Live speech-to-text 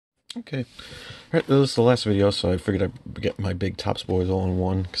Okay. Alright, this is the last video, so I figured I'd get my big Topps boys all in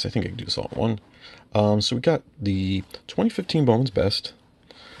one, because I think I can do this all in one. So we got the 2015 Bowman's Best,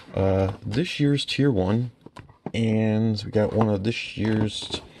 this year's Tier 1, and we got one of this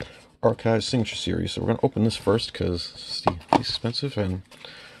year's Archive Signature Series. So we're going to open this first, because it's the least expensive, and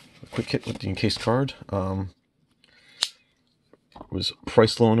a quick hit with the encased card. It was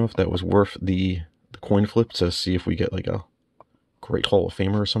priced low enough that was worth the coin flip to see if we get like a great Hall of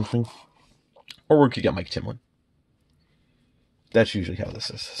Famer or something. Or we could get Mike Timlin. That's usually how this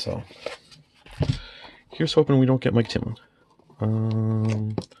is. So here's hoping we don't get Mike Timlin.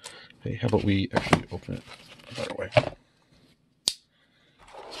 Hey, how about we actually open it a better way?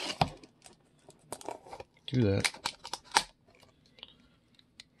 Do that.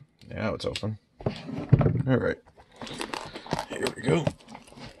 Now it's open. All right. Here we go.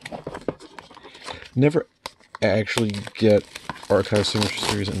 Never actually get Archive Signature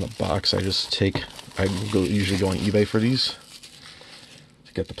Series in the box. I usually go on eBay for these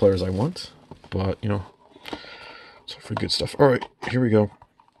to get the players I want. But, you know, it's all for good stuff. All right, here we go.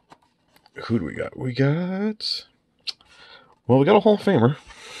 Who do we got? We got a Hall of Famer.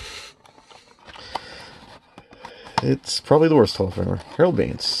 It's probably the worst Hall of Famer, Harold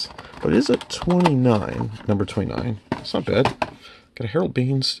Baines. But it is a 29, number 29. It's not bad. Got a Harold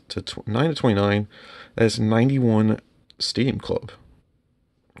Baines to 9/29. That is 91 Stadium Club.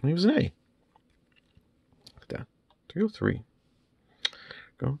 And he was an A. Look at that. 303.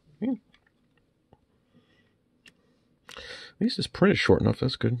 Go. Yeah. At least it's printed short enough.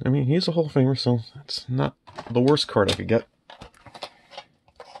 That's good. I mean, he's a Hall of Famer, so it's not the worst card I could get.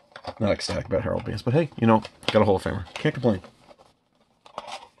 Not ecstatic about Harold Baines, but hey, you know, got a Hall of Famer. Can't complain.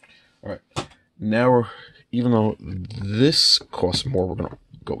 All right. Now, even though this costs more, we're going to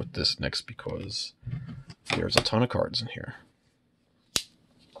go with this next because there's a ton of cards in here.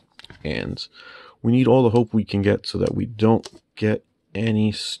 And we need all the hope we can get so that we don't get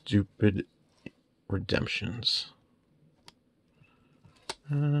any stupid redemptions.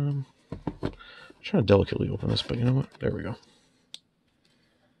 I'm trying to delicately open this, but you know what? There we go.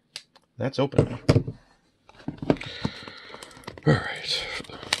 That's open now. All right.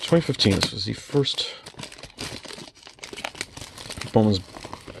 2015, this was the first Bowman's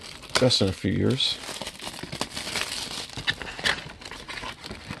Best in a few years.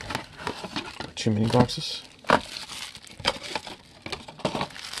 Two mini boxes.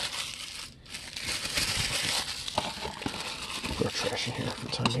 Put our trash in here for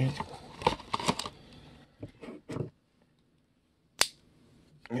the time being.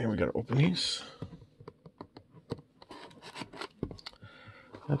 And we gotta open these.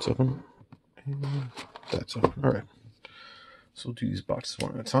 That's open. And that's open. Alright. So we'll do these boxes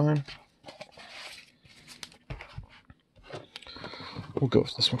one at a time. We'll go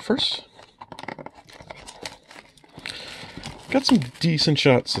with this one first. Got some decent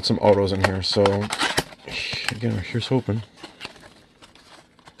shots at some autos in here, so again, here's hoping.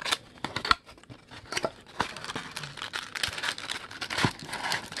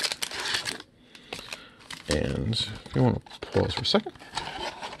 And if you want to pause for a second,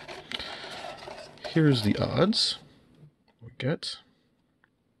 here's the odds we get.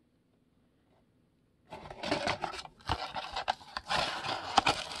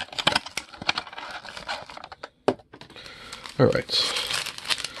 All right.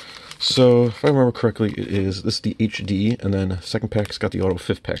 So if I remember correctly, this is the HD, and then second pack's got the auto,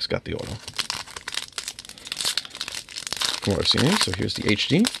 fifth pack's got the auto. From what I've seen, so here's the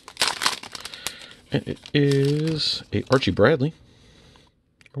HD. And it is a Archie Bradley.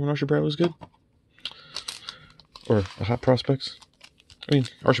 Remember when Archie Bradley was good? Or a Hot Prospects? I mean,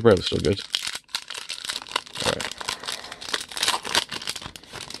 Archie Bradley's still good. Alright.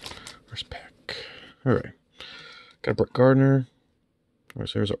 First pack. Alright. Got Brett Gardner. Alright,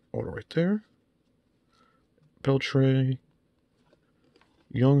 so there's our auto right there. Beltray.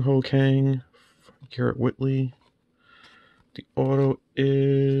 Young Ho Kang. Garrett Whitley. The auto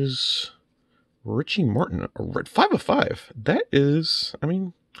is Richie Martin, a red 5 of 5. That is, I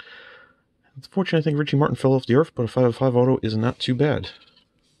mean, unfortunately, I think Richie Martin fell off the earth, but a 5 of 5 auto is not too bad.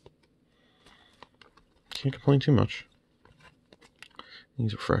 Can't complain too much.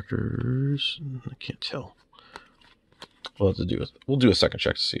 These refractors, I can't tell. We'll do a second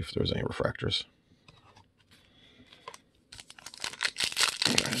check to see if there's any refractors.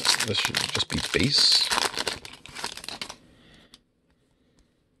 This should just be base.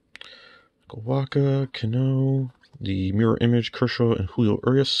 Waka, Cano, the mirror image, Kershaw and Julio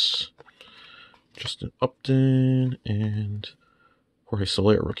Urias, Justin Upton, and Jorge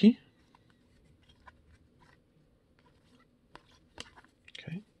Soler, rookie.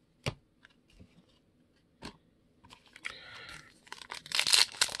 Okay.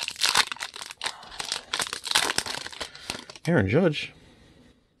 Aaron Judge.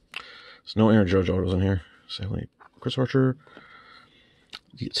 There's no Aaron Judge autos in here. Sadly, Chris Archer.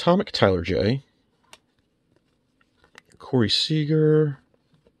 The Atomic Tyler J. Corey Seager.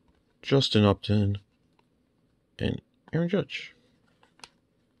 Justin Upton. And Aaron Judge.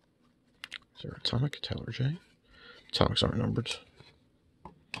 Is there Atomic Tyler J? Atomics aren't numbered.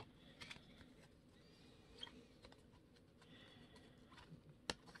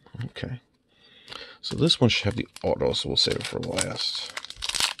 Okay. So this one should have the auto, so we'll save it for last.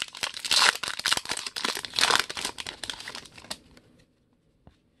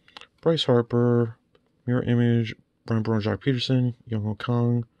 Bryce Harper, Mirror Image, Brian Brown, Jock Peterson, Young Ho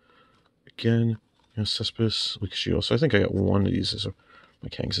Kong, again, Cespedes, Lucas Shields. So I think I got one of these as a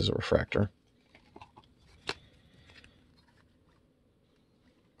mechanics as a refractor.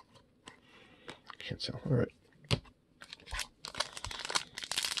 Can't tell. All right.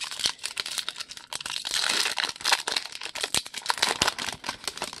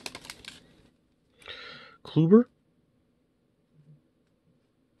 Kluber.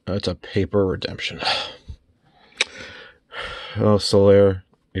 It's a paper redemption. Oh, Soler,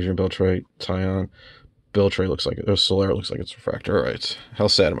 Adrian Beltre, Tyon. Beltre looks like it. Oh, Soler looks like it's refractor. All right. How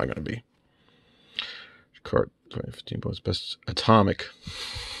sad am I going to be? Card 2015 Bowman's best atomic.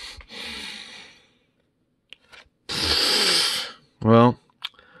 Well,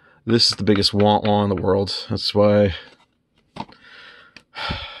 this is the biggest wah-wah in the world. That's why.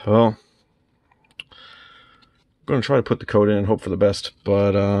 Well, I'm going to try to put the code in and hope for the best,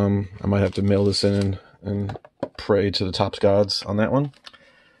 but I might have to mail this in and pray to the Topps gods on that one.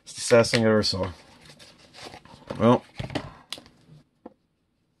 It's the saddest thing I ever saw. Well,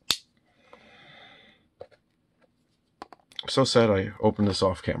 I'm so sad I opened this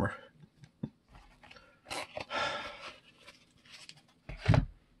off camera.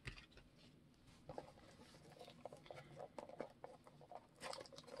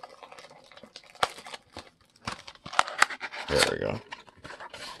 There we go.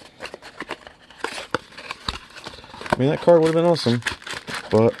 I mean, that card would have been awesome,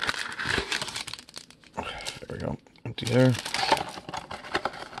 but there we go. Empty there.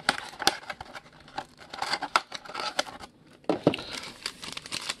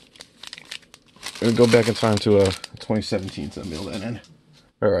 I'm going to go back in time to 2017 to mail that in.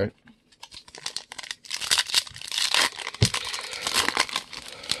 All right.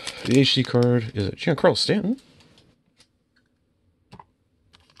 The HD card is a Giancarlo Stanton.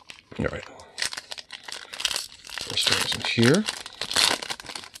 All right. First stars in here.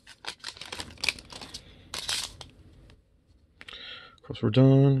 Of course, we're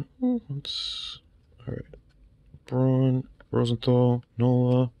done. All right. Braun, Rosenthal,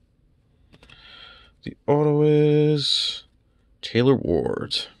 Nola. The auto is Taylor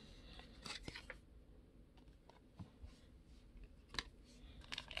Ward.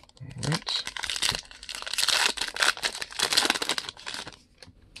 All right.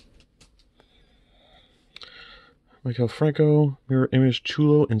 Michael Franco, Mirror Image,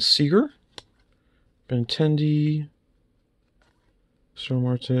 Chulo, and Seager. Benintendi, Sterling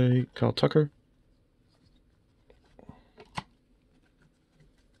Marte, Kyle Tucker.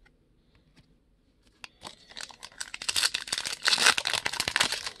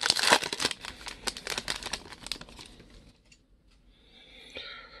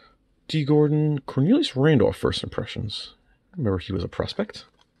 D. Gordon, Cornelius Randolph, first impressions. Remember he was a prospect.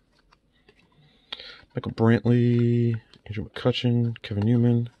 Michael Brantley, Andrew McCutcheon, Kevin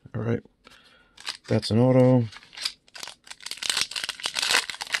Newman. All right. That's an auto.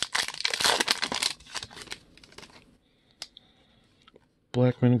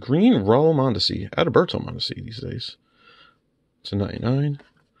 Blackman, green, Raul Mondesi. Adalberto Mondesi these days. It's a 99.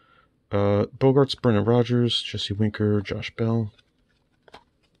 Bogarts, Brendan Rodgers, Jesse Winker, Josh Bell.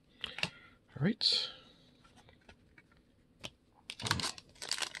 All right.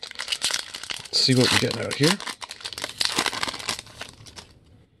 Let's see what we're getting out here.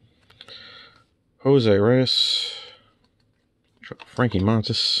 Jose Reyes, Frankie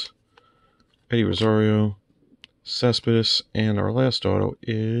Montes, Eddie Rosario, Cespedes, and our last auto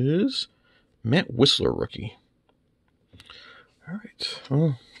is Matt Whistler, rookie. All right.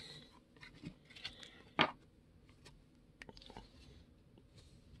 Well,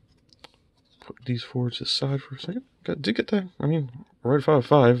 put these four to the side for a second. Did get that. I mean, right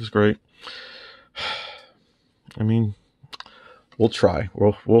 5-5 is great. I mean, we'll try.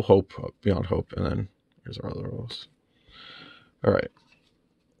 We'll hope beyond hope, and then here's our other rolls. All right.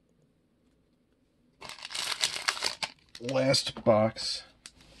 Last box.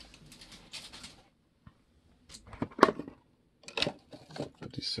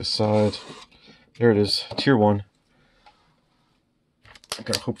 Put these aside. There it is. Tier 1. I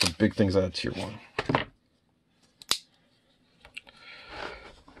gotta hope for big things out of tier 1.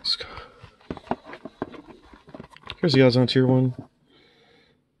 Let's go. Here's the odds on tier 1.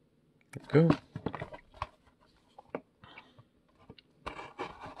 There we go.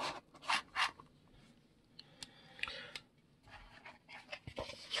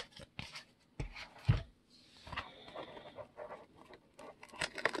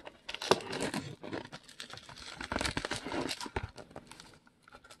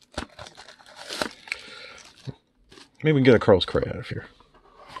 Maybe we can get a Carlos Correa out of here.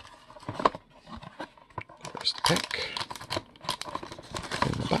 There's the pack.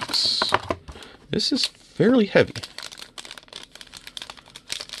 In the box. This is fairly heavy,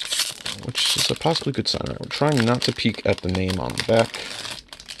 which is a possibly good sign. We're trying not to peek at the name on the back.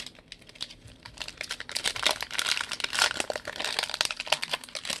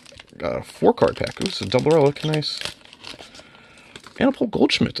 Got a 4-card pack. Ooh, it's a double relic. Nice. And a Paul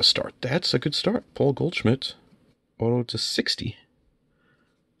Goldschmidt to start. That's a good start. Paul Goldschmidt. Auto to 60.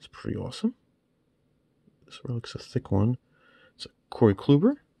 It's pretty awesome. This relic's a thick one. It's a Corey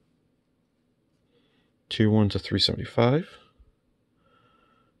Kluber. Tier 1 to 375.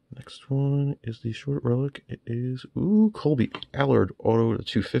 Next one is the short relic. It is, Colby Allard auto to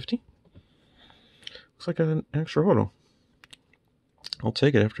 250. Looks like an extra auto. I'll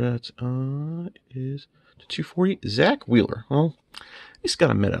take it after that. It is to 240. Zach Wheeler. Well, he's got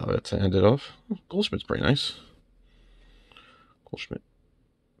a mid out of it to end it off. Goldschmidt's pretty nice. Goldschmidt.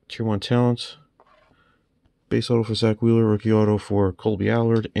 Tier 1 talent. Base auto for Zach Wheeler. Rookie auto for Colby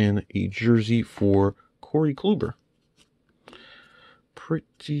Allard. And a jersey for Corey Kluber.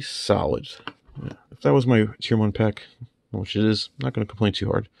 Pretty solid. Yeah, if that was my tier 1 pack, which it is, I'm not going to complain too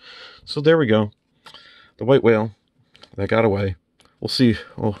hard. So there we go. The white whale that got away. We'll see.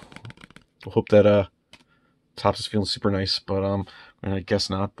 We'll hope that Topps is feeling super nice, but I guess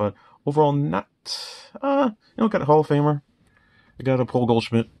not. But overall, not. Got a Hall of Famer. I got a Paul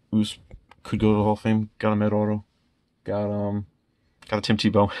Goldschmidt, who could go to the Hall of Fame. Got a Med Auto. Got a Tim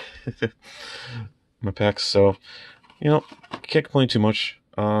Tebow. My packs. So, can't complain too much.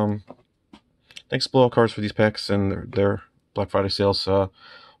 Thanks to Blowout Cards for these packs and their Black Friday sales. We'll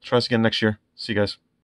try this again next year. See you guys.